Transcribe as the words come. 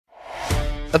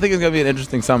think it's gonna be an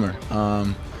interesting summer.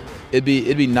 It'd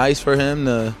be nice for him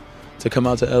to come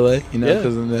out to LA,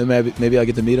 because maybe I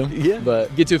get to meet him. Yeah,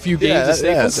 but get to a few games at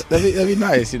Staples. That'd be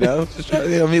nice, Just try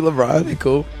to meet LeBron. That'd be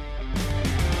cool.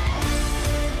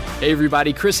 Hey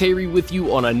everybody, Chris Hayre with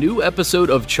you on a new episode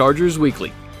of Chargers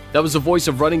Weekly. That was the voice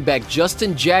of running back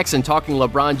Justin Jackson talking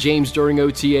LeBron James during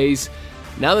OTAs.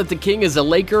 Now that the King is a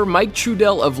Laker, Mike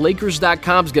Trudell of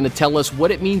Lakers.com is going to tell us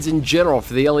what it means in general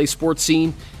for the LA sports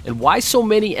scene and why so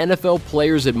many NFL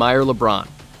players admire LeBron.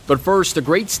 But first, the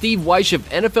great Steve Wyche of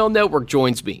NFL Network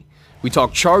joins me. We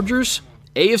talk Chargers,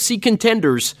 AFC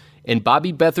contenders, and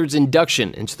Bobby Beathard's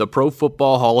induction into the Pro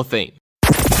Football Hall of Fame.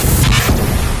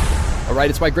 All right,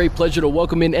 it's my great pleasure to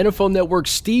welcome in NFL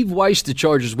Network's Steve Wyche to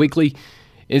Chargers Weekly.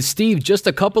 And Steve, just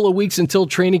a couple of weeks until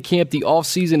training camp, the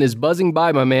offseason is buzzing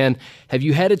by, my man. Have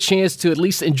you had a chance to at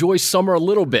least enjoy summer a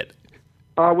little bit?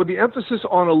 With the emphasis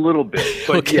on a little bit,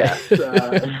 but Okay. yes,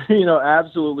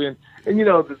 absolutely. And the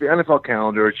NFL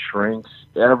calendar, it shrinks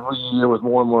every year with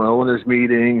more and more owners'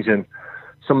 meetings and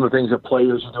some of the things that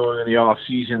players are doing in the off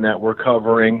season that we're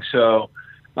covering. So,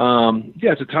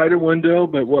 it's a tighter window,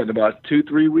 but in about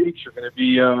 2-3 weeks, you're going to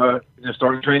be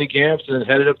starting training camps and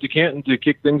headed up to Canton to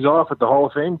kick things off at the Hall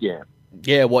of Fame game.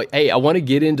 Yeah, well, hey, I want to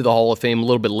get into the Hall of Fame a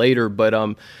little bit later, but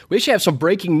we actually have some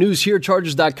breaking news here at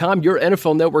Chargers.com. Your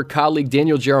NFL Network colleague,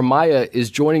 Daniel Jeremiah, is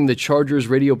joining the Chargers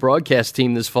radio broadcast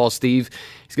team this fall, Steve.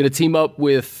 He's going to team up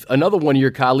with another one of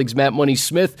your colleagues, Matt Money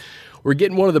Smith. We're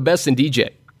getting one of the best in DJ.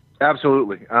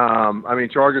 Absolutely.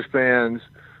 Chargers fans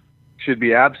should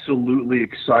be absolutely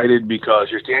excited because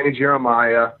you're Danny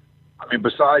Jeremiah.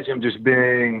 Besides him just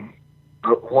being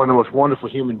one of the most wonderful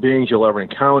human beings you'll ever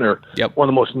encounter, one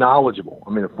of the most knowledgeable.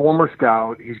 A former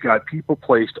scout. He's got people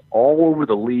placed all over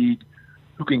the league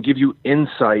who can give you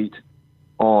insight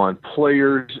on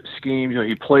players, schemes.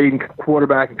 He played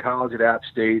quarterback in college at App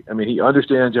State. He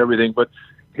understands everything, but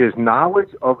his knowledge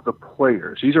of the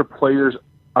players, these are players,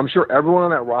 I'm sure everyone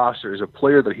on that roster is a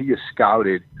player that he has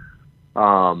scouted,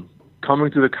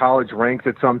 coming through the college ranks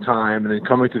at some time and then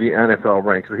coming to the NFL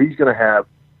ranks. So he's going to have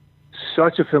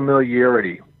such a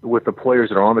familiarity with the players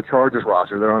that are on the Chargers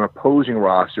roster, that are on opposing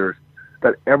rosters,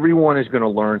 that everyone is going to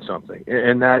learn something.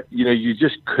 And that, you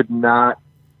just could not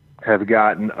have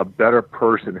gotten a better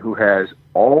person who has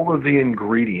all of the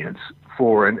ingredients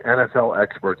for an NFL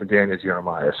expert than Daniel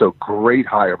Jeremiah. So great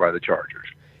hire by the Chargers.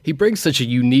 He brings such a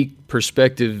unique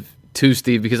perspective too,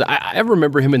 Steve, because I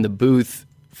remember him in the booth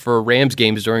for Rams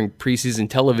games during preseason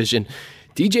television.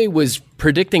 DJ was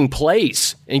predicting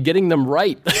plays and getting them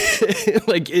right,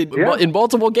 in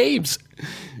multiple games.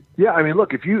 Yeah,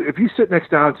 look, if you sit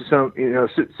next down to some,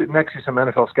 sit next to some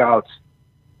NFL scouts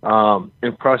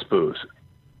in press booths,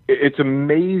 it's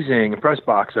amazing. In press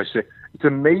box, I say, it's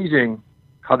amazing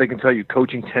how they can tell you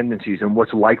coaching tendencies and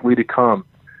what's likely to come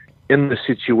in the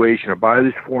situation or by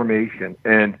this formation.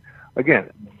 And again,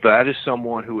 that is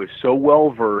someone who is so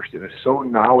well versed and is so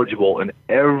knowledgeable in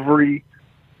every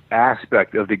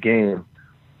aspect of the game.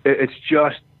 It's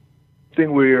just a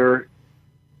thing where,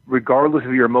 regardless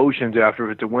of your emotions after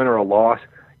if it's a win or a loss,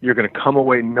 you're going to come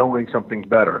away knowing something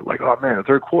better. Like, oh man, the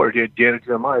third quarter, Daniel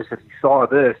Jeremiah said he saw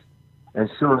this, and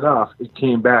sure enough, it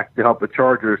came back to help the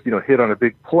Chargers, hit on a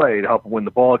big play to help win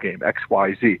the ball game, X,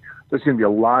 Y, Z. There's going to be a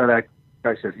lot of that.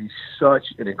 Guy says he's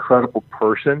such an incredible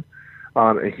person,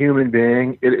 a human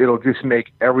being. It'll just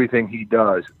make everything he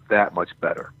does that much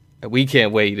better. We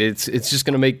can't wait. It's just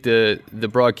going to make the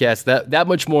broadcast that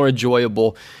much more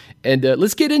enjoyable. And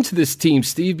let's get into this team,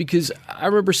 Steve, because I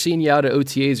remember seeing you out at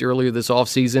OTAs earlier this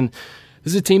offseason.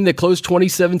 This is a team that closed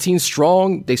 2017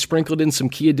 strong. They sprinkled in some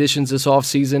key additions this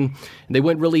offseason, and they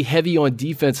went really heavy on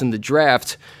defense in the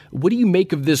draft. What do you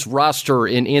make of this roster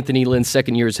in Anthony Lynn's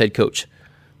second year as head coach?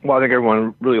 Well, I think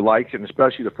everyone really likes it, and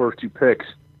especially the first two picks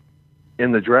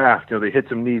in the draft. They hit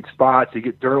some neat spots. You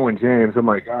get Derwin James. Oh,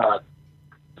 my God.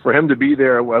 For him to be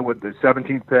there with the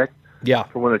 17th pick,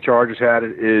 for when the Chargers had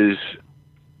it, is,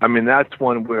 that's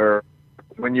one where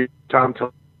when you're Tom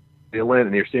Lynn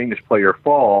and you're seeing this player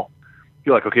fall,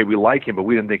 you're like, okay, we like him, but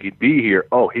we didn't think he'd be here.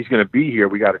 Oh, he's going to be here.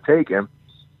 We got to take him.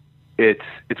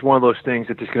 It's one of those things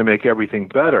that's just going to make everything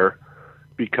better,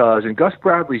 because in Gus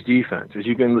Bradley's defense, let's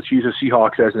use the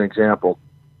Seahawks as an example,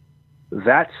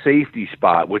 that safety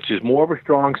spot, which is more of a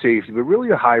strong safety, but really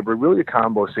a hybrid, really a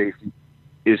combo safety,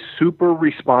 is super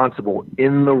responsible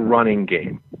in the running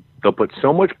game. They'll put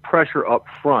so much pressure up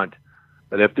front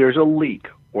that if there's a leak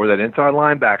or that inside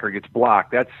linebacker gets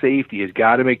blocked, that safety has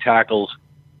got to make tackles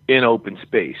in open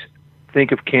space.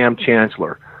 Think of Cam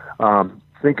Chancellor.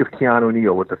 Think of Keanu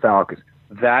Neal with the Falcons.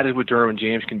 That is what Derwin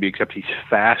James can be, except he's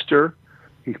faster.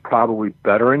 He's probably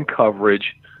better in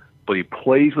coverage. but he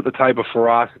plays with the type of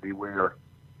ferocity where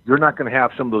you're not going to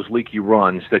have some of those leaky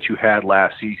runs that you had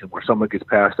last season where someone gets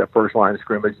past that first line of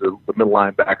scrimmage, the middle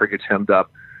linebacker gets hemmed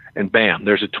up, and bam,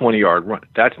 there's a 20-yard run.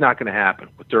 That's not going to happen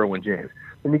with Derwin James.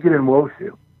 Then you get in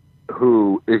Wosu,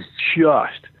 who is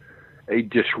just a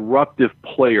disruptive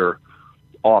player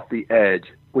off the edge,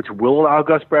 which will allow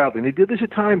Gus Bradley, and he did this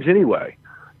at times anyway,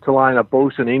 to line up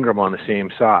Bosa and Ingram on the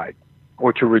same side,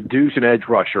 or to reduce an edge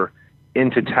rusher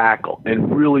into tackle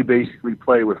and really basically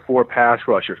play with 4 pass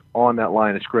rushers on that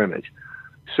line of scrimmage.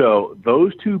 So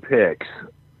those 2 picks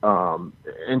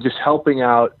and just helping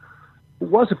out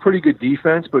was a pretty good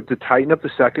defense, but to tighten up the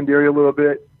secondary a little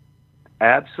bit,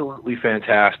 absolutely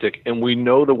fantastic. And we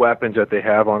know the weapons that they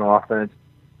have on offense.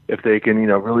 If they can,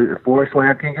 really, if Forrest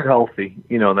Lamp can get healthy,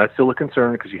 that's still a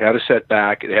concern because he had a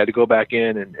setback. It had to go back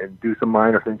in and do some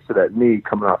minor things to that knee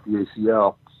coming off the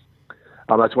ACL.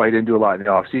 That's why he didn't do a lot in the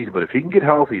offseason. But if he can get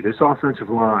healthy, this offensive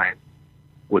line,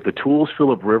 with the tools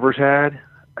Phillip Rivers has,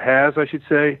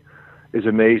 is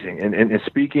amazing. And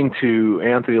speaking to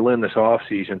Anthony Lynn this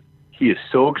offseason, he is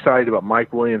so excited about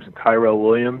Mike Williams and Tyrell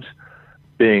Williams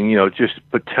being, just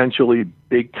potentially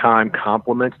big-time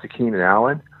compliments to Keenan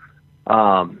Allen.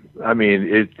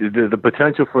 The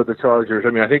potential for the Chargers,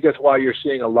 I think that's why you're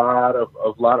seeing a lot of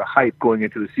hype going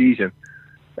into the season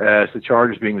as the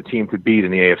Chargers being the team to beat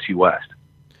in the AFC West.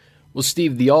 Well,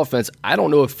 Steve, the offense, I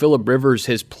don't know if Phillip Rivers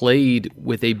has played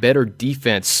with a better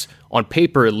defense, on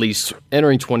paper at least,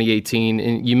 entering 2018.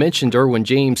 And you mentioned Derwin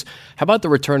James. How about the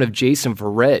return of Jason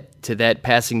Verrett to that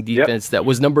passing defense that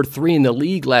was number 3 in the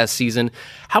league last season?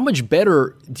 How much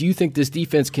better do you think this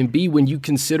defense can be when you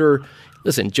consider,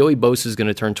 listen, Joey Bosa is going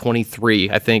to turn 23,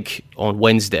 I think, on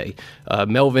Wednesday.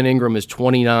 Melvin Ingram is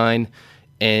 29,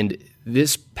 and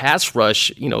this pass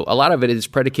rush, a lot of it is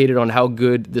predicated on how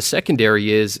good the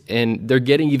secondary is, and they're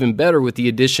getting even better with the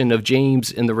addition of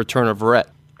James and the return of Verrett.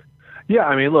 Yeah,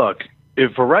 look,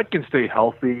 if Verrett can stay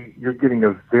healthy, you're getting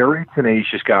a very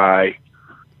tenacious guy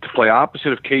to play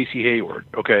opposite of Casey Hayward.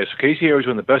 Okay, so Casey Hayward's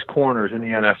one of the best corners in the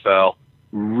NFL,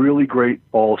 really great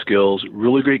ball skills,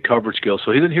 really great coverage skills.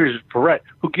 So then here's Verrett,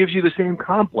 who gives you the same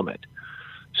compliment.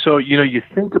 So, you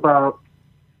think about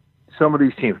some of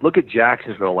these teams. Look at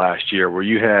Jacksonville last year where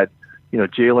you had,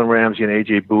 Jalen Ramsey and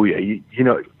A.J. Bouye.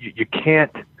 You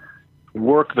can't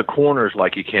work the corners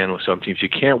like you can with some teams. You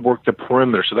can't work the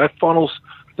perimeter. So that funnels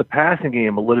the passing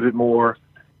game a little bit more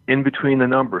in between the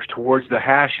numbers, towards the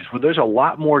hashes, where there's a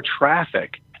lot more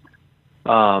traffic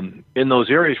in those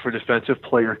areas for defensive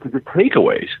players to get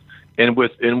takeaways. And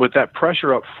with that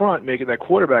pressure up front, making that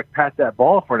quarterback pat that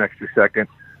ball for an extra second,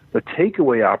 the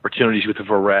takeaway opportunities with the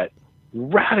Verrett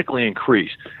radically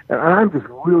increase. And I'm just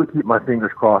really keeping my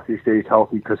fingers crossed he stays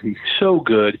healthy because he's so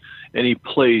good and he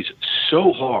plays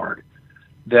so hard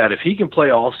that if he can play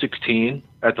all 16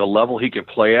 at the level he can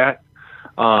play at,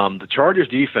 the Chargers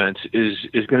defense is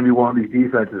going to be one of these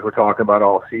defenses we're talking about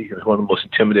all season. It's one of the most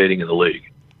intimidating in the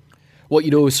league. Well,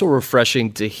 it was so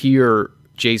refreshing to hear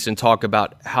Jason talk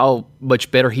about how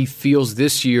much better he feels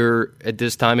this year at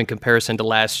this time in comparison to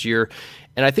last year.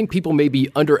 And I think people may be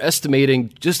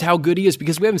underestimating just how good he is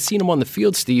because we haven't seen him on the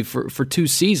field, Steve, for 2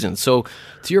 seasons. So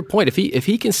to your point, if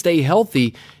he can stay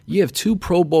healthy, you have 2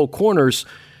 Pro Bowl corners,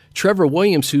 Trevor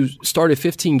Williams, who started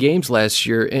 15 games last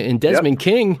year, and Desmond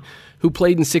King, who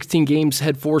played in 16 games,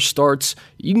 had 4 starts.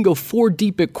 You can go 4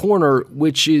 deep at corner,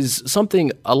 which is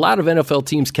something a lot of NFL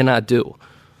teams cannot do.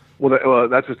 Well,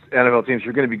 that's what NFL teams,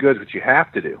 you're going to be good, but you have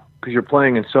to do because you're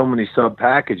playing in so many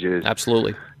sub-packages.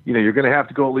 Absolutely. You're going to have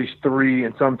to go at least 3,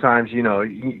 and sometimes,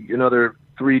 another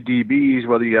 3 DBs,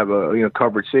 whether you have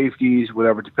coverage safeties,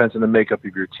 whatever, depends on the makeup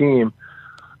of your team.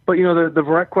 But, the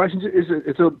Verrett question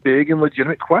it's a big and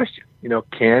legitimate question.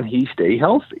 Can he stay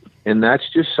healthy? And that's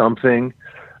just something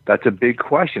that's a big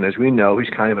question. As we know, he's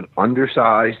kind of an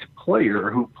undersized player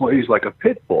who plays like a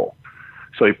pit bull.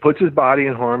 So he puts his body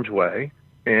in harm's way,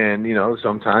 and,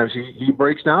 sometimes he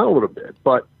breaks down a little bit.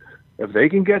 But if they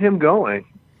can get him going,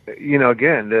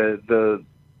 again, the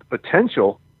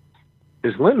potential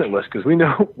is limitless because we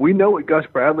know what Gus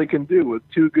Bradley can do with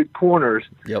 2 good corners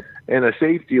and a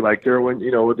safety like Derwin,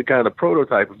 with the kind of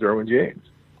prototype of Derwin James.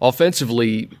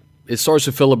 Offensively, it starts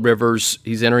with Phillip Rivers.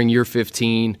 He's entering year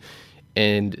 15,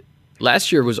 and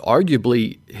last year was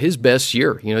arguably his best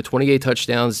year. 28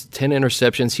 touchdowns, 10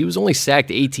 interceptions. He was only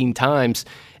sacked 18 times,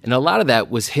 and a lot of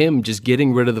that was him just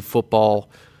getting rid of the football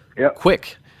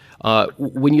quick.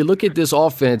 When you look at this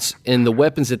offense and the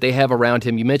weapons that they have around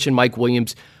him, you mentioned Mike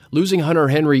Williams. Losing Hunter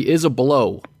Henry is a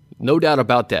blow, no doubt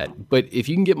about that. But if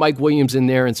you can get Mike Williams in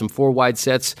there and some 4 wide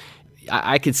sets,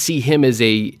 I could see him as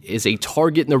a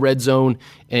target in the red zone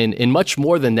and much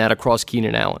more than that across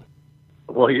Keenan Allen.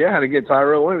 Well, yeah, and again,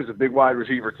 Tyrell Williams is a big wide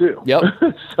receiver too. Yep.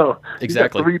 So exactly. You've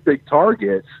got three big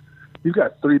targets. You've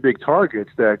got three big targets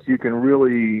that you can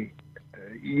really,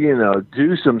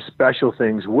 do some special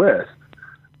things with.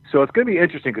 So it's going to be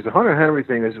interesting because the Hunter Henry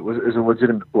thing is a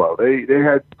legitimate blow. They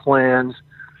had plans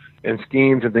and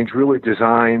schemes and things really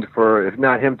designed for, if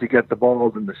not him to get the ball,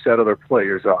 then to set other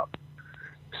players up.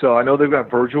 So I know they've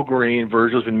got Virgil Green.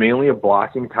 Virgil's been mainly a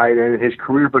blocking tight end in his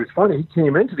career, but it's funny, he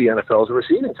came into the NFL as a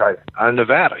receiving tight end out of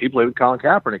Nevada. He played with Colin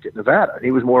Kaepernick at Nevada, and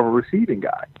he was more of a receiving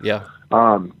guy. Yeah.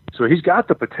 So he's got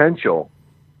the potential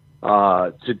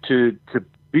to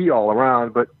be all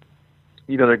around, but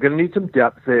they're going to need some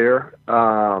depth there.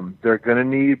 They're going to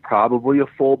need probably a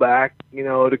fullback,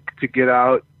 to get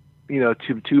out,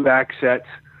 to two-back sets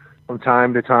from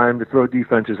time to time to throw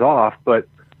defenses off, but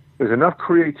there's enough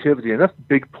creativity, enough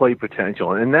big play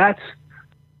potential, and that's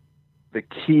the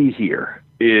key here.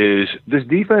 Is this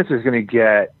defense is going to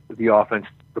get the offense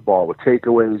the ball with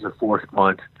takeaways or forced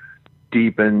punts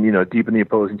deep in the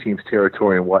opposing team's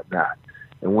territory and whatnot.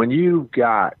 And when you've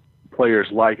got players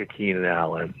like a Keenan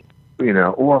Allen,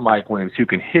 or Mike Williams who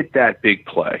can hit that big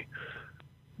play,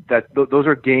 those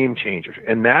are game changers,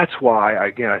 and that's why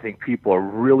I think people are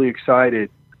really excited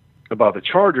about the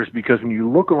Chargers, because when you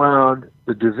look around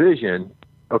the division,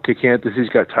 okay, Kansas City's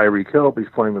got Tyreek Hill, but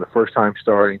he's playing with a first-time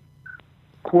starting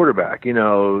quarterback.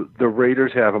 The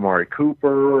Raiders have Amari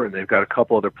Cooper, and they've got a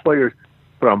couple other players.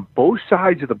 But on both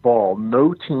sides of the ball,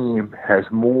 no team has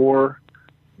more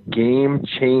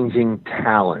game-changing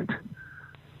talent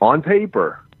on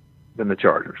paper than the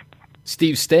Chargers.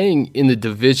 Steve, staying in the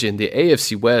division, the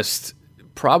AFC West,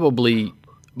 probably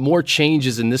more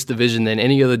changes in this division than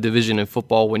any other division in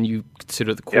football when you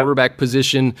consider the quarterback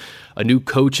position, a new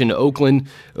coach in Oakland.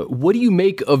 What do you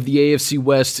make of the AFC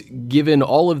West given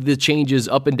all of the changes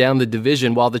up and down the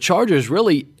division, while the Chargers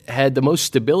really had the most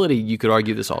stability, you could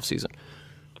argue, this offseason?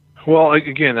 Well,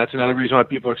 again, that's another reason why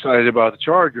people are excited about the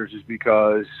Chargers is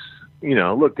because,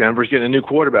 look, Denver's getting a new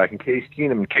quarterback in Case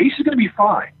Keenum, and Case is going to be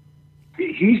fine.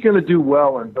 He's going to do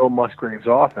well in Bill Musgrave's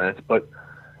offense, but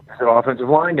is the offensive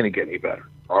line going to get any better?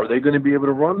 Are they going to be able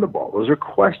to run the ball? Those are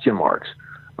question marks.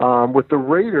 With the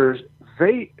Raiders,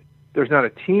 there's not a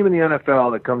team in the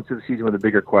NFL that comes to the season with a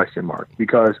bigger question mark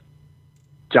because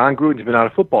John Gruden's been out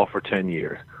of football for 10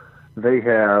 years. They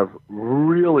have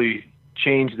really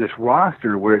changed this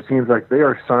roster where it seems like they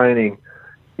are signing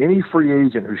any free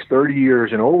agent who's 30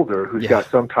 years and older who's got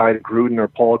some tie to Gruden or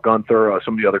Paul Gunther or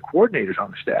some of the other coordinators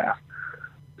on the staff.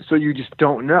 So you just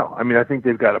don't know. I mean, I think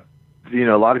they've got a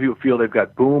lot of people feel they've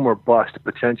got boom or bust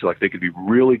potential, like they could be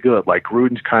really good. Like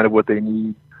Gruden's kind of what they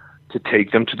need to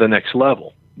take them to the next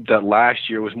level. That last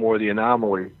year was more the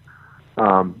anomaly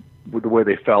with the way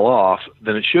they fell off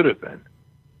than it should have been.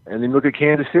 And then look at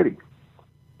Kansas City.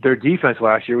 Their defense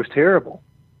last year was terrible.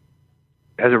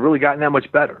 Has it really gotten that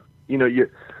much better? They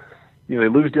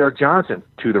lose Derek Johnson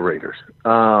to the Raiders.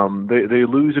 They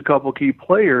lose a couple key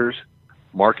players,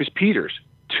 Marcus Peters,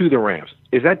 to the Rams.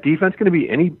 Is that defense going to be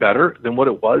any better than what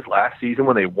it was last season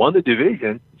when they won the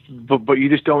division? But you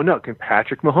just don't know. Can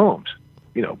Patrick Mahomes,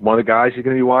 one of the guys who's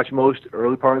going to be watched most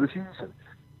early part of the season,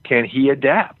 can he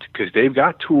adapt? Because they've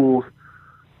got tools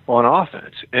on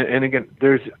offense. And again,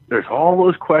 there's all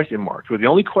those question marks. But the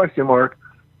only question mark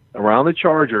around the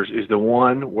Chargers is the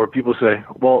one where people say,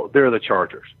 well, they're the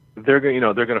Chargers. They're going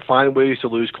to find ways to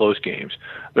lose close games.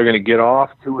 They're going to get off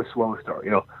to a slow start.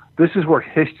 This is where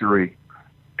history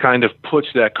kind of puts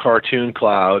that cartoon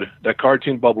cloud, that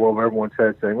cartoon bubble over everyone's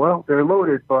head saying, well, they're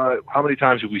loaded, but how many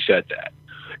times have we said that?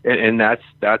 And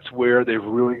that's where they've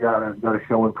really got to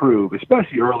show and prove,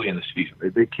 especially early in the season.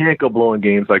 They can't go blowing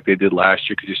games like they did last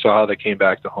year because you saw how they came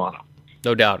back to haunt them.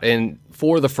 No doubt. And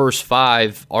 4 of the first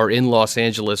 5 are in Los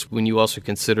Angeles when you also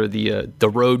consider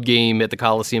the road game at the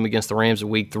Coliseum against the Rams in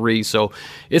Week 3. So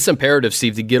it's imperative,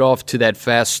 Steve, to get off to that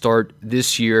fast start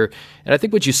this year. And I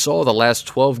think what you saw the last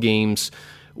 12 games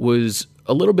was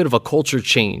a little bit of a culture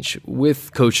change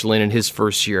with Coach Lynn in his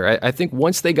first year. I think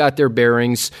once they got their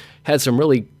bearings, had some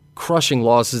really crushing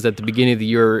losses at the beginning of the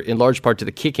year, in large part to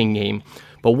the kicking game.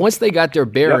 But once they got their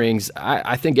bearings,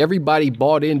 I think everybody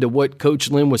bought into what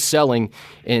Coach Lynn was selling,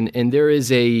 and there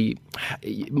is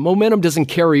momentum doesn't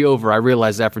carry over. I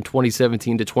realize that from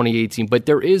 2017 to 2018, but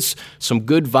there is some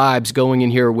good vibes going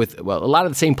in here with a lot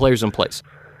of the same players in place.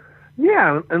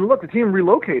 Yeah, and look, the team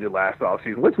relocated last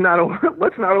offseason. Let's not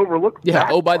overlook. Yeah.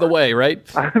 Oh, by the way, right?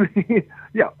 I mean,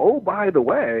 yeah. Oh, by the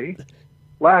way,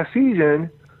 last season,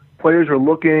 players were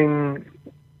looking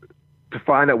to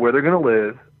find out where they're going to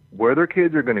live, where their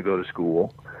kids are going to go to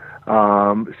school.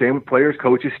 Same with players,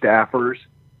 coaches, staffers.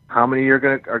 How many are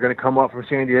going to come up from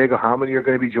San Diego? How many are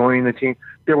going to be joining the team?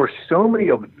 There were so many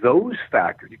of those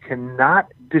factors. You cannot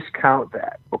discount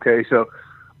that. Okay, so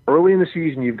early in the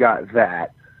season, you've got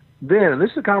that. Then, and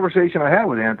this is a conversation I had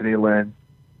with Anthony Lynn,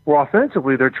 where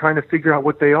offensively they're trying to figure out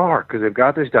what they are because they've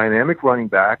got this dynamic running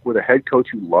back with a head coach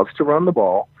who loves to run the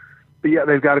ball, but yet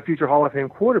they've got a future Hall of Fame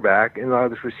quarterback and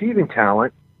this receiving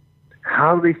talent.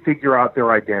 How do they figure out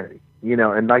their identity?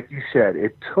 And like you said,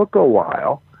 it took a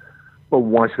while. But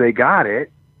once they got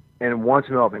it, and once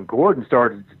Melvin Gordon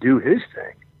started to do his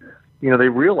thing, they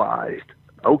realized,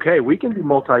 okay, we can be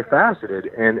multifaceted,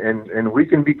 and we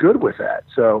can be good with that.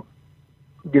 So,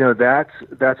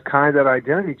 that's kind of that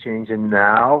identity change. And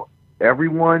now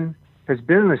everyone has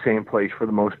been in the same place for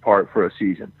the most part for a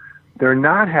season. They're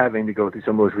not having to go through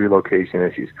some of those relocation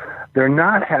issues. They're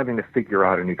not having to figure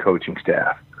out a new coaching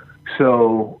staff.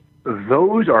 So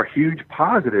those are huge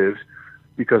positives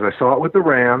because I saw it with the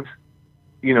Rams.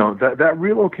 That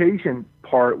relocation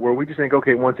part where we just think,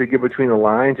 okay, once they get between the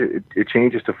lines, it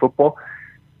changes to football.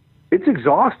 It's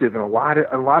exhaustive in a lot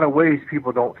of ways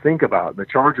people don't think about. The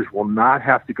Chargers will not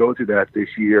have to go through that this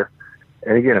year.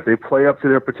 And again, if they play up to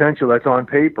their potential, that's on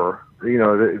paper. They're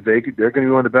going to be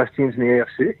one of the best teams in the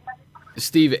AFC.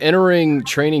 Steve, entering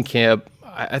training camp,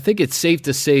 I think it's safe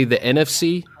to say the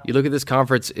NFC, you look at this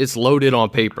conference, it's loaded on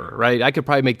paper, right? I could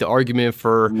probably make the argument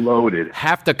for loaded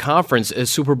half the conference as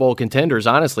Super Bowl contenders,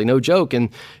 honestly, no joke. And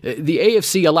the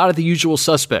AFC, a lot of the usual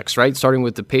suspects, right? Starting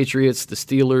with the Patriots, the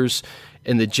Steelers,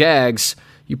 and the Jags.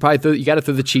 You got to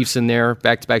throw the Chiefs in there,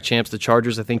 back-to-back champs, the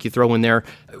Chargers, I think you throw in there.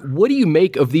 What do you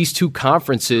make of these two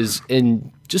conferences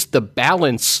and just the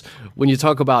balance when you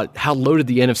talk about how loaded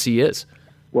the NFC is?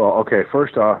 Well, okay,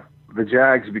 first off, the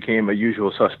Jags became a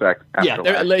usual suspect after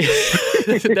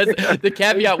the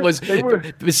caveat was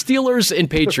the Steelers and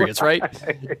Patriots, right?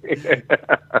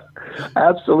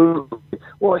 Absolutely.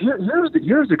 Well,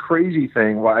 here's the crazy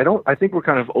thing. Well, I think we're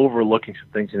kind of overlooking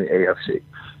some things in the AFC.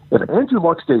 If Andrew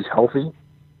Luck stays healthy,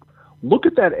 look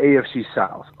at that AFC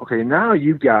South. Okay, now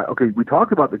we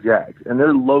talked about the Jags, and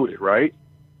they're loaded, right?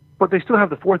 But they still have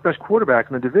the fourth best quarterback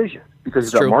in the division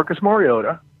because you've got Marcus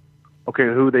Mariota,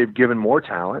 who they've given more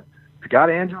talent. You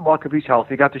got Andrew Luck if he's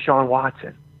healthy. You got Deshaun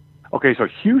Watson. Okay, so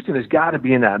Houston has got to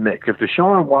be in that mix. If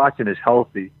Deshaun Watson is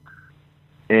healthy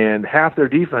and half their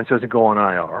defense doesn't go on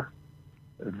IR,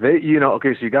 so you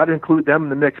got to include them in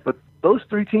the mix. But those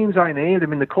three teams I named,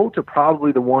 the Colts are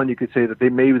probably the one you could say that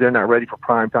they're not ready for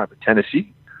prime time. But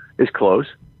Tennessee is close.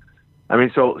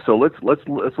 So let's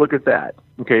look at that.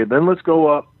 Okay, then let's go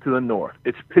up to the north.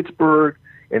 It's Pittsburgh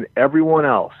and everyone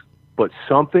else. But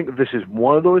this is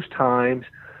one of those times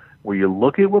where you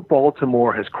look at what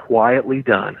Baltimore has quietly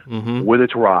done with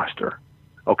its roster.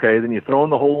 Okay, then you throw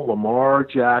in the whole Lamar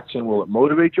Jackson. Will it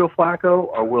motivate Joe Flacco,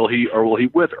 or will he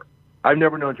wither? I've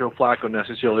never known Joe Flacco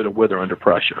necessarily to wither under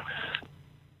pressure.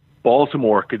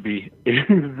 Baltimore could be a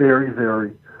very,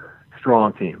 very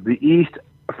strong team. The East,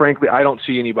 frankly, I don't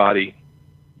see anybody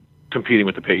competing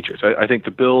with the Patriots. I think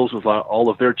the Bills, with all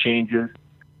of their changes,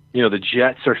 the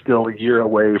Jets are still a year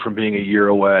away from being a year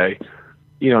away.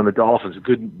 And the Dolphins,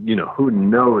 who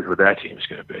knows what that team is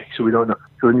going to be. So we don't know.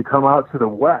 So when you come out to the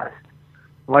West,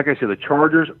 like I said, the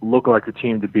Chargers look like the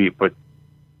team to beat, but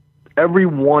every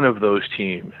one of those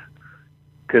teams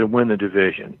could win the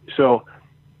division. So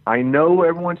I know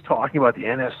everyone's talking about the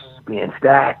NFC being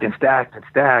stacked and stacked and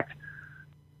stacked,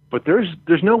 but there's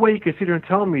no way you can sit here and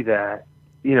tell me that,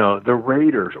 the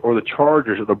Raiders or the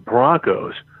Chargers or the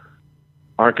Broncos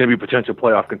aren't going to be potential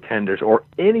playoff contenders, or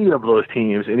any of those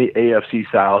teams in the AFC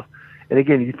South. And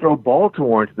again, you throw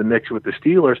Baltimore into the mix with the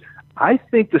Steelers, I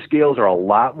think the scales are a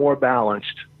lot more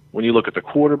balanced when you look at the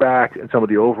quarterback and some of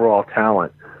the overall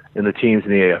talent in the teams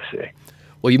in the AFC.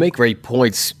 Well, you make great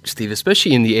points, Steve,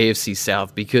 especially in the AFC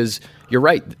South, because you're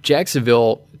right.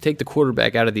 Jacksonville, take the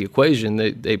quarterback out of the equation,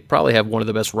 they probably have one of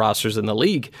the best rosters in the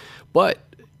league. But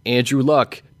Andrew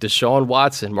Luck, Deshaun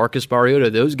Watson, Marcus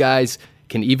Mariota, those guys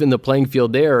can even the playing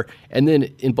field there. And then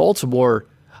in Baltimore,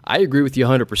 I agree with you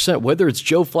 100%. Whether it's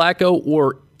Joe Flacco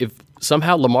or if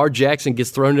somehow Lamar Jackson gets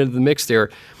thrown into the mix there,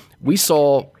 we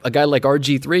saw a guy like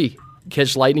RG3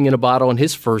 catch lightning in a bottle in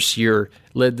his first year,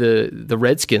 led the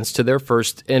Redskins to their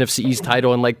first NFC East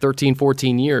title in like 13,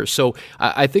 14 years. So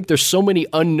I think there's so many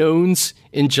unknowns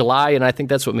in July, and I think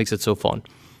that's what makes it so fun.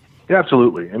 Yeah,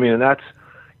 absolutely. And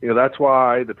that's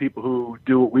why the people who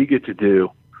do what we get to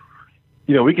do,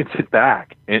 we can sit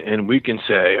back and we can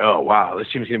say, oh, wow, this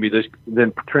team's going to be this.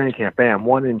 Then training camp, bam,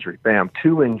 one injury, bam,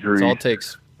 two injuries. That's all it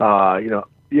takes.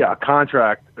 A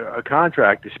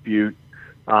contract dispute,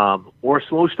 or a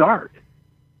slow start.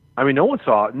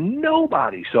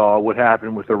 Nobody saw what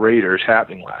happened with the Raiders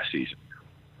happening last season.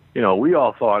 we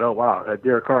all thought, oh, wow, that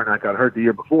Derek Carr not got hurt the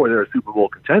year before, they're a Super Bowl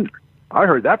contender. I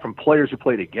heard that from players who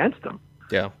played against them.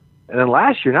 Yeah. And then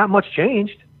last year, not much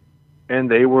changed,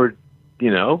 and they were,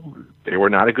 they were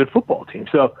not a good football team.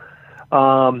 So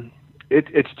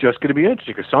it's just going to be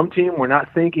interesting because some team we're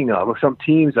not thinking of, or some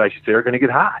teams, I should say, are going to get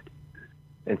hot.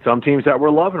 And some teams that we're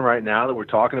loving right now that we're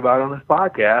talking about on this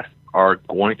podcast are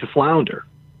going to flounder.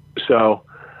 So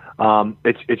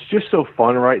it's just so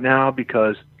fun right now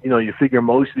because, you figure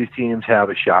most of these teams have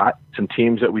a shot. Some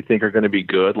teams that we think are going to be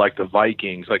good, like the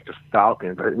Vikings, like the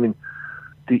Falcons. I mean,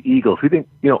 the Eagles. We think,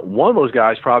 one of those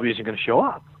guys probably isn't going to show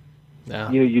up.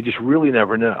 Yeah. You just really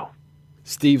never know.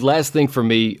 Steve, last thing for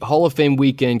me, Hall of Fame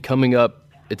weekend coming up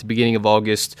at the beginning of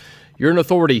August. You're an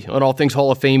authority on all things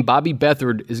Hall of Fame. Bobby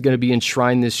Beathard is going to be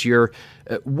enshrined this year.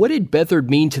 What did Beathard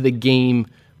mean to the game,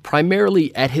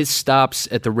 primarily at his stops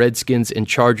at the Redskins and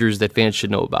Chargers, that fans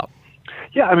should know about?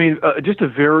 Yeah, I mean, just a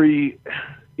very,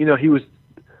 he was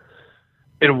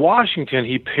in Washington.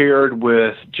 He paired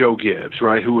with Joe Gibbs,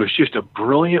 right, who was just a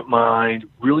brilliant mind,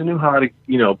 really knew how to,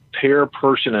 pair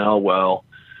personnel well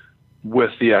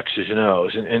with the X's and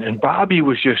O's. And Bobby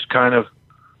was just kind of,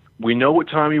 we know what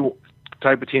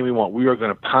type of team we want. We are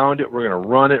going to pound it. We're going to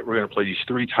run it. We're going to play these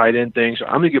 3 tight end things. So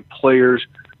I'm going to get players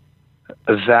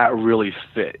that really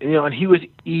fit. And he was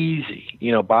easy.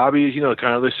 Bobby is,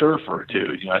 kind of the surfer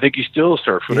too. I think he still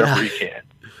surfs whatever he can.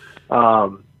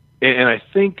 And I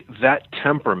think that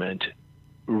temperament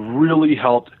really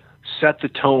helped set the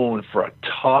tone for a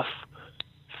tough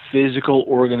physical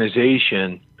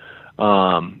organization.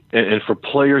 And for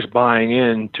players buying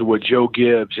into what Joe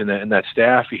Gibbs and that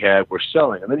staff he had were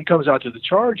selling. And then he comes out to the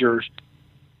Chargers,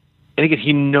 and again,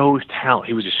 he knows talent.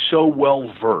 He was just so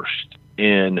well-versed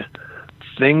in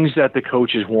things that the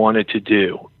coaches wanted to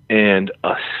do and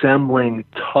assembling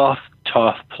tough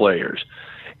players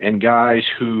and guys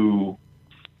who,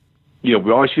 we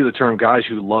always see the term guys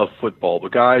who love football,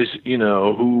 but guys,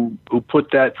 who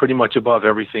put that pretty much above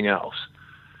everything else.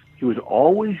 He was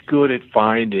always good at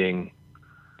finding,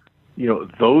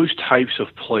 those types of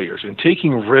players and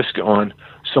taking risk on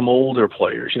some older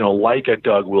players, like a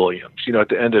Doug Williams, at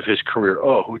the end of his career,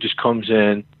 who just comes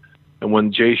in. And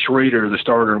when Jay Schrader, the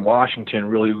starter in Washington,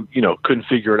 really, couldn't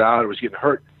figure it out or was getting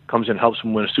hurt, comes in and helps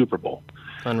him win a Super Bowl.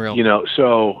 Unreal.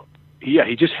 So, yeah,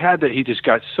 he just had that. He just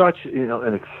got such,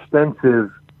 an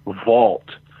extensive vault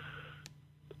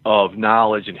of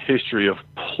knowledge and history of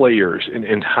players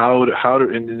and how to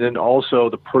and then also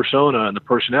the persona and the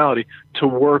personality to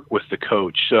work with the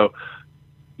coach. So,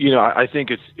 I think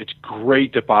it's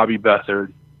great that Bobby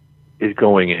Beathard is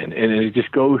going in, and it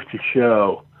just goes to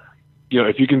show,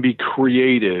 if you can be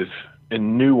creative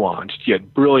and nuanced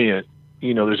yet brilliant,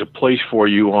 there's a place for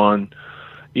you on,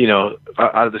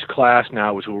 out of this class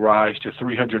now, which will rise to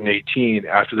 318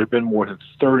 after there have been more than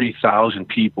 30,000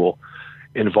 people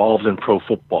involved in pro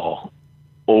football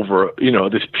over,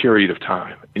 this period of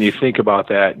time. And you think about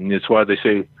that, and it's why they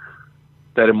say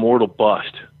that immortal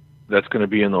bust that's going to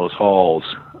be in those halls.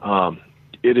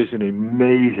 It is an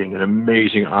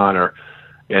amazing honor,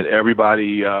 and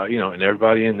everybody, and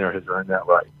everybody in there has earned that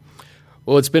right.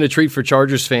 Well, it's been a treat for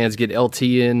Chargers fans. Get LT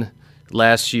in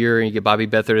last year, and you get Bobby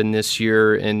Beathard in this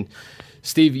year. And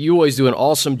Steve, you always do an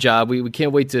awesome job. We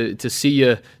can't wait to see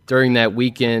you during that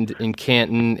weekend in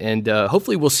Canton, and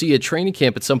hopefully we'll see you at training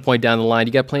camp at some point down the line.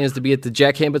 You got plans to be at the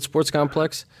Jack Hammett Sports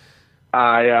Complex?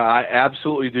 I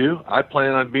absolutely do. I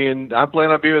plan on being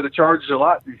with the Chargers a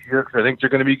lot this year because I think they're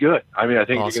going to be good. I mean, I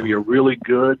think Awesome. they're going to be a really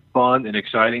good, fun, and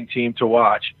exciting team to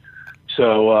watch.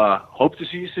 So hope to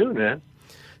see you soon, man.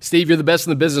 Steve, you're the best in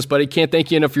the business, buddy. Can't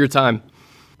thank you enough for your time.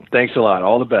 Thanks a lot.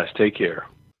 All the best. Take care.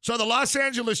 So the Los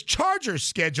Angeles Chargers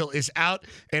schedule is out,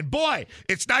 and boy,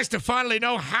 it's nice to finally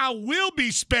know how we'll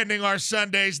be spending our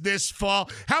Sundays this fall.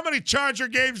 How many Charger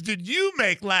games did you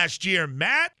make last year,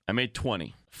 Matt? I made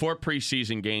 20. 4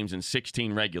 preseason games and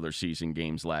 16 regular season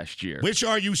games last year. Which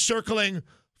are you circling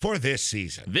for this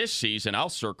season? This season, I'll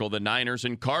circle the Niners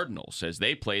and Cardinals as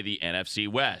they play the NFC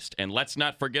West. And let's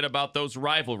not forget about those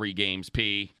rivalry games,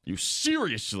 P. You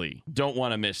seriously don't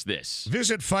want to miss this.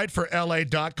 Visit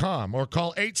fightforla.com or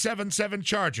call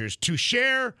 877-CHARGERS to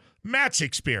share Matt's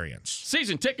experience.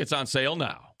 Season tickets on sale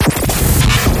now.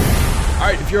 All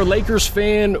right, if you're a Lakers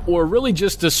fan or really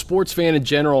just a sports fan in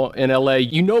general in LA,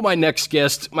 you know my next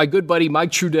guest, my good buddy Mike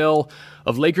Trudell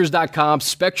of Lakers.com.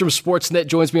 Spectrum Sportsnet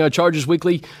joins me on Chargers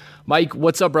Weekly. Mike,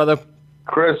 what's up, brother?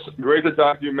 Chris, great to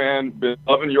talk to you, man. Been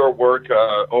loving your work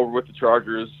over with the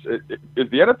Chargers. Is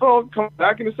the NFL coming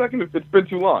back in a second? It's been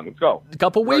too long. Let's go. A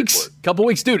couple weeks.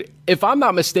 Dude, if I'm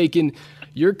not mistaken,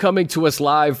 you're coming to us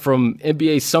live from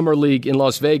NBA Summer League in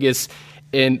Las Vegas.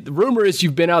 And the rumor is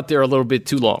you've been out there a little bit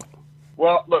too long.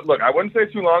 Well, look, I wouldn't say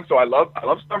too long. So I love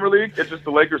Summer League. It's just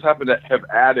the Lakers happen to have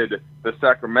added the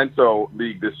Sacramento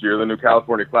League this year, the new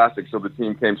California Classic. So the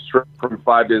team came straight from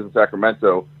 5 days in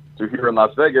Sacramento to here in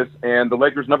Las Vegas, and the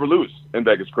Lakers never lose in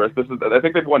Vegas, Chris. I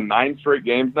think they've won 9 straight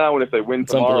games now, and if they win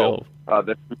tomorrow,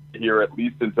 they'll be here at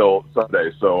least until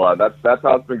Sunday. So that's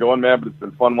how it's been going, man. But it's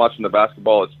been fun watching the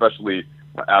basketball, especially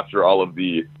after all of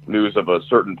the news of a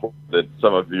certain player that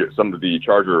some of the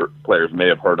Charger players may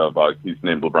have heard of. He's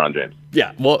named LeBron James.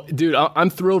 Yeah, well, dude, I'm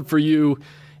thrilled for you,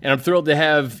 and I'm thrilled to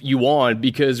have you on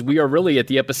because we are really at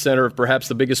the epicenter of perhaps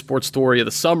the biggest sports story of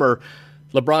the summer.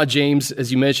 LeBron James,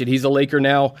 as you mentioned, he's a Laker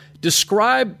now.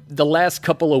 Describe the last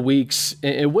couple of weeks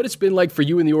and what it's been like for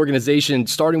you and the organization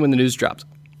starting when the news dropped.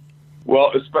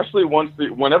 Well, especially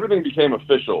when everything became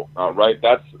official, right?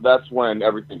 That's when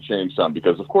everything changed some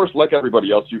because, of course, like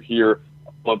everybody else, you hear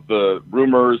of the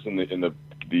rumors and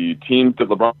the teams that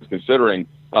LeBron was considering.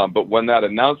 But when that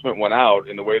announcement went out,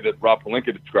 in the way that Rob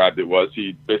Pelinka described it was,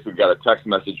 he basically got a text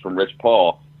message from Rich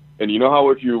Paul, and you know how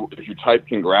if you type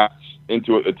 "congrats"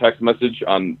 into a text message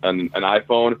on an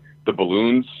iPhone, the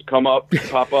balloons pop up.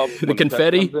 the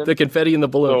confetti and the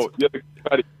balloons. So, yeah,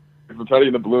 the confetti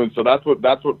and the balloons. So that's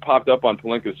what popped up on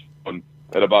Pelinka's phone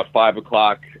at about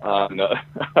 5:00 on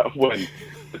when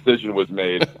the decision was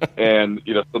made. And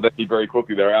so then he very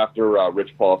quickly thereafter,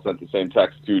 Rich Paul sent the same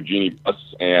text to Jeannie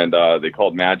Buss, and they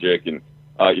called Magic, and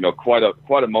quite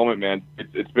a moment, man.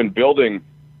 It's been building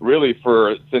really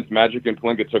since Magic and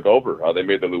Pelinka took over. They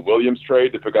made the Lou Williams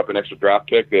trade to pick up an extra draft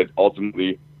pick that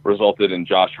ultimately resulted in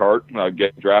Josh Hart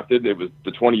getting drafted. It was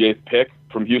the 28th pick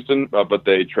from Houston, but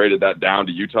they traded that down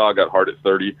to Utah, got Hart at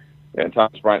 30, and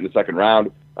Thomas Bryant in the second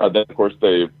round. Then, of course,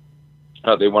 they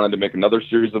wanted to make another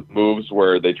series of moves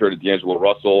where they traded D'Angelo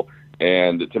Russell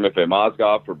and Timofey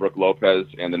Mozgov for Brook Lopez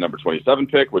and the number 27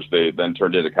 pick, which they then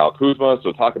turned into Kyle Kuzma.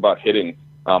 So talk about hitting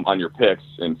on your picks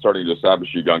and starting to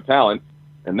establish your young talent.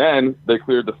 And then they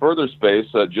cleared the further space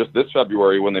just this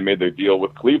February when they made the deal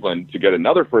with Cleveland to get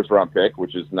another first-round pick,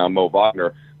 which is now Mo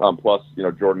Wagner. Plus,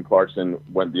 Jordan Clarkson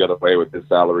went the other way with his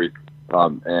salary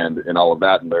and all of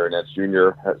that, and Larry Nance Jr.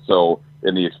 So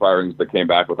in the expirings that came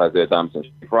back with Isaiah Thomas and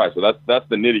Steve Fry. So that's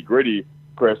the nitty-gritty,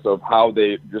 Chris, of how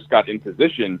they just got in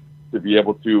position to be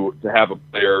able to have a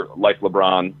player like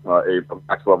LeBron, a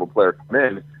max-level player, come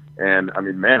in. And, I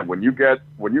mean, man, when you get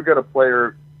a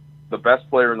player – the best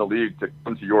player in the league to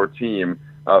come to your team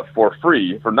for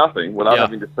free, for nothing, without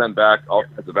having to send back all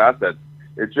kinds of assets.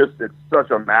 It's such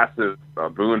a massive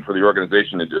boon for the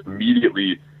organization. It just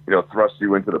immediately, thrusts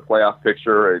you into the playoff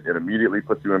picture. It immediately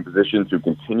puts you in position to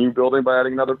continue building by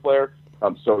adding another player.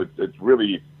 So it's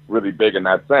really, really big in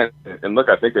that sense. And look,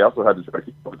 I think they also had to try to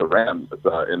keep up with the Rams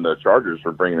in the Chargers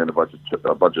for bringing in a bunch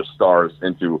of stars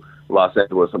into Los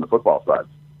Angeles on the football side.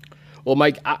 Well,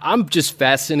 Mike, I'm just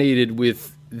fascinated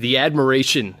with the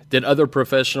admiration that other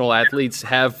professional athletes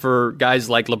have for guys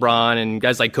like LeBron and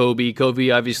guys like Kobe. Kobe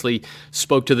obviously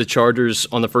spoke to the Chargers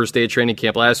on the first day of training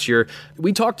camp last year.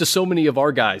 We talked to so many of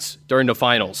our guys during the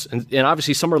finals, and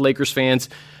obviously some are Lakers fans,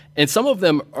 and some of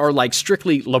them are like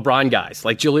strictly LeBron guys.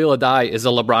 Like Jaleel Adai is a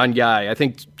LeBron guy. I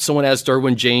think someone asked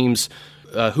Derwin James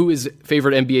who his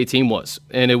favorite NBA team was,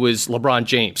 and it was LeBron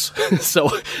James. So,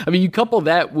 I mean, you couple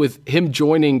that with him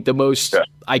joining the most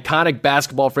iconic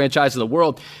basketball franchise in the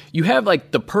world, you have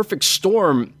like the perfect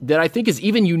storm that I think is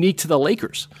even unique to the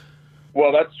Lakers.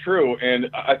 Well, that's true. And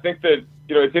I think that,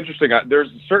 it's interesting. There's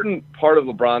a certain part of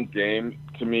LeBron's game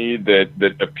to me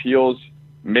that appeals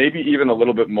maybe even a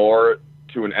little bit more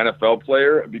to an NFL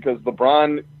player, because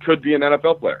LeBron could be an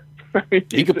NFL player.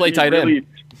 He could play tight end.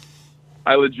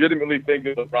 I legitimately think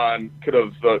that LeBron could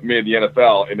have made the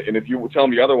NFL, and if you tell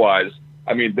me otherwise,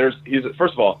 I mean,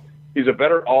 first of all, he's a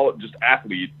better just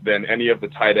athlete than any of the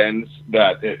tight ends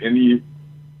that in the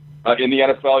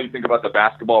NFL. You think about the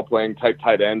basketball playing type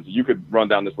tight ends. You could run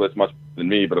down this list much better than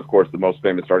me, but of course, the most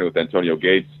famous starting with Antonio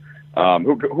Gates.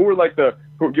 Who were like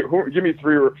give me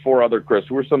 3 or 4 other, Chris?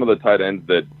 Who were some of the tight ends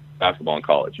that basketball in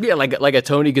college? Yeah, like a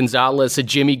Tony Gonzalez, a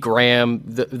Jimmy Graham,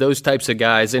 those types of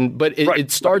guys. But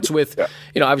it starts with,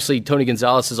 obviously Tony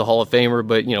Gonzalez is a Hall of Famer,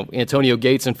 but Antonio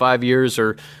Gates in 5 years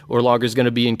or longer is going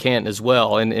to be in Canton as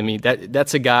well. And I mean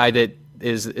that's a guy that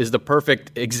is the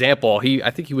perfect example. I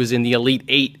think he was in the Elite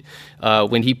 8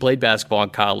 when he played basketball in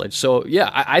college. So yeah,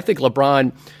 I think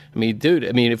LeBron. I mean, dude.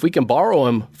 I mean, if we can borrow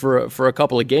him for a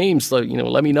couple of games, let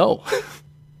me know.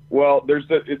 Well,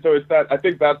 I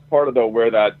think that's part of where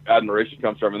that admiration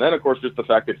comes from. And then, of course, just the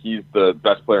fact that he's the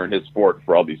best player in his sport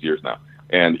for all these years now.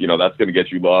 And, that's going to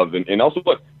get you love. And also,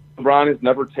 look, LeBron has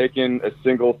never taken a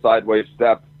single sideways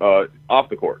step off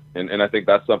the court. And I think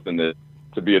that's something that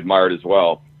to be admired as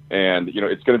well. And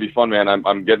it's going to be fun, man.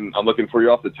 I'm looking for you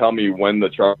all to tell me when the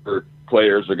Charger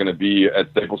players are going to be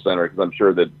at Staples Center, because I'm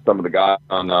sure that some of the guys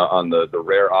on the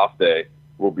rare off day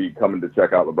will be coming to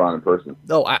check out LeBron in person.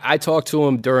 No, I talked to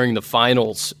him during the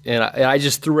finals, and I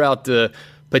just threw out the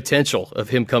potential of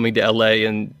him coming to LA,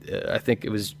 and I think it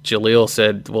was Jaleel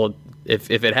said, well, if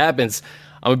it happens,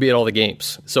 I'm going to be at all the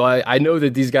games. So I know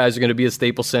that these guys are going to be at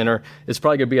Staples Center. It's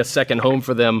probably going to be a second home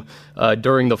for them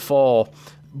during the fall.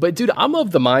 But, dude, I'm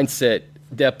of the mindset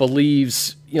that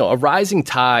believes, a rising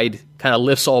tide kind of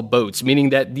lifts all boats, meaning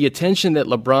that the attention that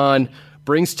LeBron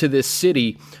brings to this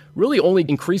city really only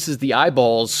increases the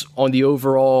eyeballs on the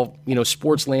overall,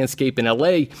 sports landscape in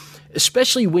LA,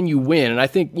 especially when you win. And I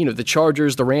think, the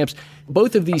Chargers, the Rams,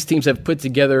 both of these teams have put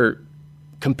together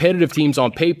competitive teams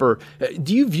on paper.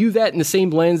 Do you view that in the same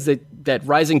lens that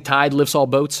rising tide lifts all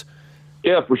boats?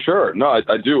 Yeah, for sure. No,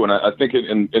 I do. And I think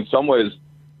in some ways,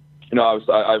 I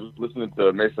was listening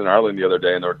to Mason Arlen the other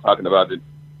day, and they were talking about it.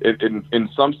 In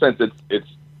some sense,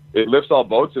 it lifts all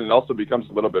boats, and it also becomes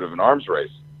a little bit of an arms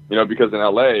race. Because in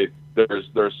LA, there's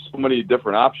so many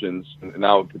different options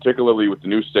now, particularly with the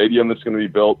new stadium that's going to be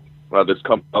built that's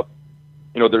coming up.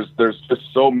 There's just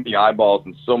so many eyeballs,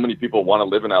 and so many people want to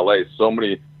live in LA. So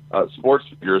many sports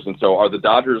figures, and so are the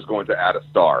Dodgers going to add a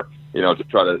star? To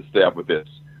try to stay up with this.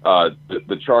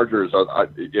 The Chargers,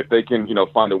 if they can,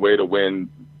 find a way to win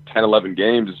 10, 11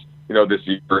 games, this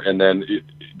year, and then,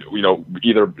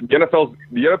 either the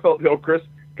NFL, Chris,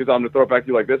 because I'm going to throw it back to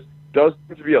you like this, does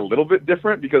seem to be a little bit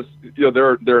different because,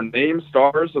 there are name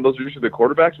stars, and those are usually the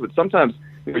quarterbacks, but sometimes,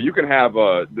 you can have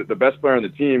the best player on the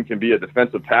team can be a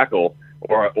defensive tackle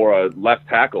or a left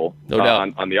tackle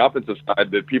on the offensive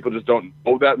side that people just don't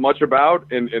know that much about,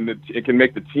 and it can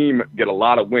make the team get a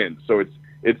lot of wins. So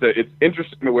it's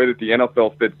interesting the way that the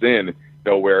NFL fits in,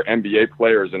 where NBA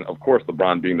players, and of course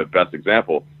LeBron being the best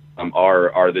example,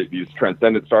 are these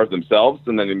transcendent stars themselves,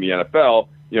 and then in the NFL,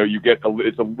 you get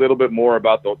it's a little bit more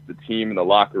about the team in the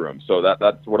locker room. So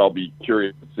that's what I'll be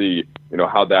curious to see,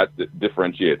 how that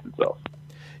differentiates itself.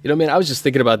 Man, I was just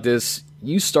thinking about this.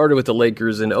 You started with the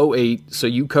Lakers in 2008, so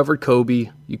you covered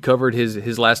Kobe. You covered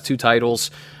his last two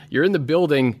titles. You're in the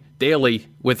building daily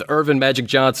with Earvin Magic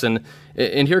Johnson,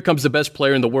 and here comes the best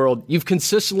player in the world. You've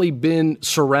consistently been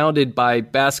surrounded by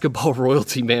basketball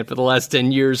royalty, man, for the last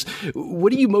 10 years.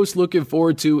 What are you most looking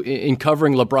forward to in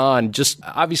covering LeBron? Just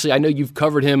obviously, I know you've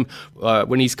covered him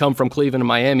when he's come from Cleveland to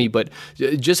Miami, but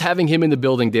just having him in the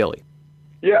building daily.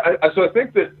 Yeah, so I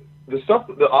think that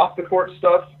the off the court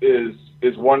stuff is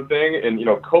one thing, and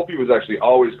Kobe was actually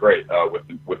always great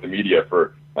with the media.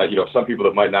 For some people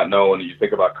that might not know, and you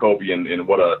think about Kobe and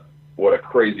what a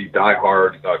crazy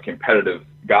diehard competitive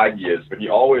guy he is, but he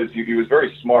was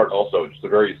very smart, also just a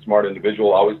very smart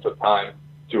individual. Always took time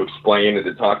to explain and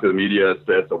to talk to the media as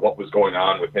to what was going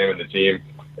on with him and the team.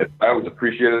 And I always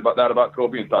appreciated about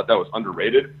Kobe and thought that was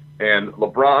underrated. And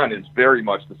LeBron is very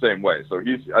much the same way. So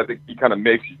I think he kind of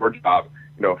makes your job,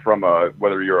 from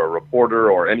whether you're a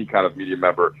reporter or any kind of media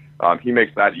member, he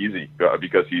makes that easy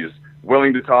because he's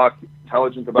willing to talk,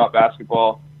 intelligent about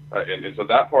basketball. And so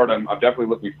that part I'm definitely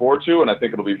looking forward to, and I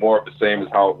think it'll be more of the same as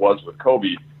how it was with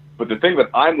Kobe. But the thing that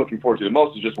I'm looking forward to the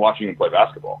most is just watching him play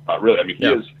basketball. Really, I mean,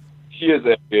 he is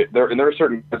there are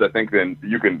certain guys I think then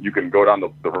you can go down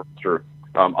the roster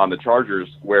on the Chargers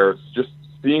where it's just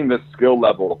seeing this skill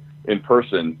level in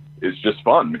person is just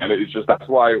fun, man. It's just that's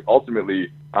why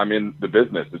ultimately I'm in the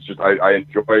business. It's just I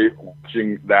enjoy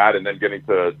watching that and then getting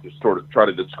to sort of try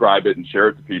to describe it and share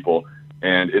it to people.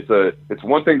 And it's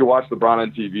one thing to watch LeBron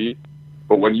on TV,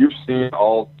 but when you've seen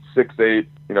all 6'8",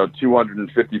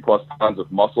 250 plus pounds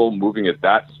of muscle moving at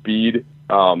that speed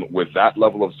with that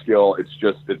level of skill, it's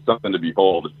something to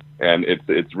behold. And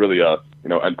it's really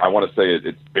and I want to say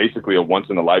it's basically a once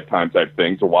in a lifetime type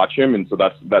thing to watch him. And so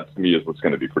that to me is what's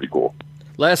going to be pretty cool.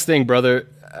 Last thing, brother,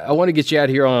 I want to get you out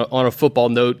here on a football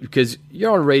note because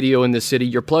you're on radio in the city.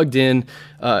 You're plugged in.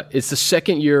 It's the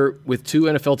second year with two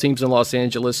NFL teams in Los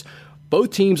Angeles.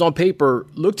 Both teams on paper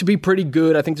look to be pretty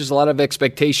good. I think there's a lot of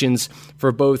expectations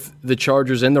for both the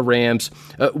Chargers and the Rams.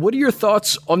 What are your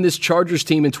thoughts on this Chargers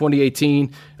team in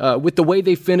 2018 with the way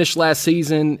they finished last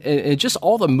season and just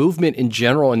all the movement in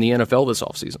general in the NFL this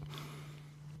offseason?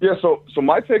 Yeah, so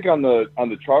my take on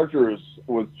the Chargers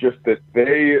was just that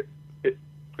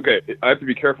I have to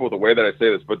be careful with the way that I say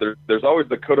this, but there's always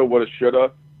the coulda, woulda,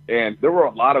 shoulda, and there were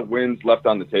a lot of wins left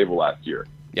on the table last year.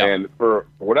 Yep. And for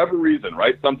whatever reason,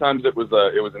 right? Sometimes it was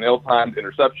an ill-timed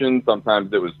interception.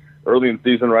 Sometimes it was early in the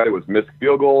season, right? It was missed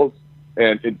field goals,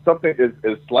 and it's something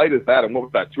as slight as that. And what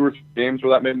was that? 2 or 3 games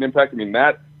where that made an impact. I mean,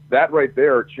 that right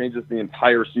there changes the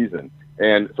entire season.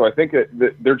 And so I think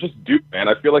that they're just due, man.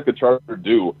 I feel like the Chargers are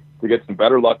due to get some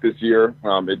better luck this year.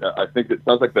 I think it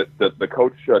sounds like the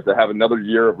coach to have another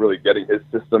year of really getting his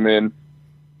system in,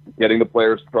 getting the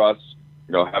players' trust,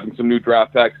 having some new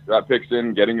draft picks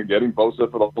in, getting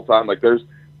Bosa for the whole time. Like there's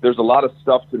a lot of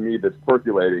stuff to me that's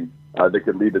percolating that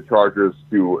could lead the Chargers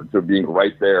to being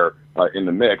right there in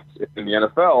the mix. In the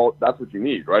NFL, that's what you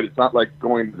need, right? It's not like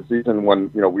going into the season when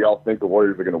we all think the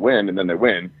Warriors are going to win and then they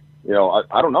win.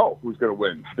 I don't know who's going to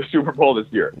win the Super Bowl this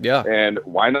year. Yeah. And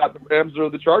why not the Rams or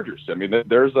the Chargers? I mean,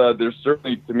 there's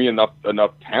certainly to me enough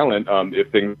talent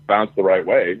if things bounce the right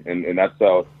way, and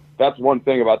that's one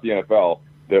thing about the NFL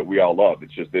that we all love.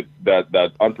 It's just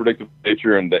that unpredictable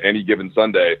nature, and the any given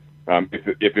Sunday.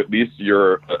 If at least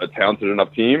you're a talented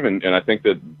enough team, and I think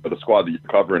that the squad that you're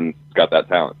covering has got that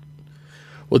talent.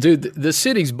 Well, dude, the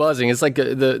city's buzzing. It's like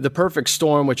the perfect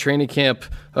storm with training camp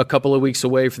a couple of weeks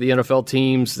away for the NFL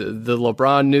teams, the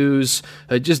LeBron news,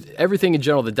 just everything in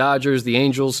general, the Dodgers, the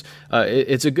Angels.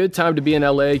 It's a good time to be in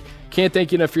L.A. Can't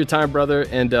thank you enough for your time, brother,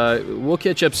 and we'll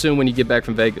catch up soon when you get back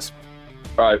from Vegas.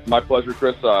 All right, my pleasure,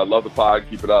 Chris. I love the pod.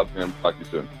 Keep it up, and talk to you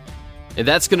soon. And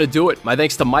that's going to do it. My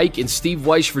thanks to Mike and Steve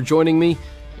Weiss for joining me.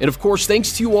 And, of course,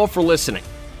 thanks to you all for listening.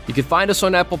 You can find us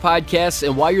on Apple Podcasts,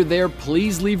 and while you're there,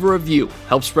 please leave a review.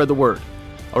 Help spread the word.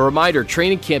 A reminder,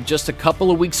 training camp just a couple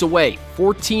of weeks away.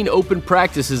 14 open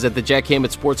practices at the Jack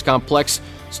Hammett Sports Complex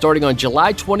starting on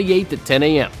July 28th at 10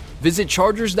 a.m. Visit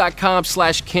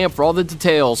chargers.com/camp for all the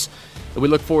details, and we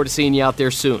look forward to seeing you out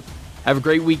there soon. Have a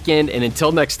great weekend, and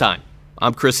until next time,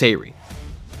 I'm Chris Hayre.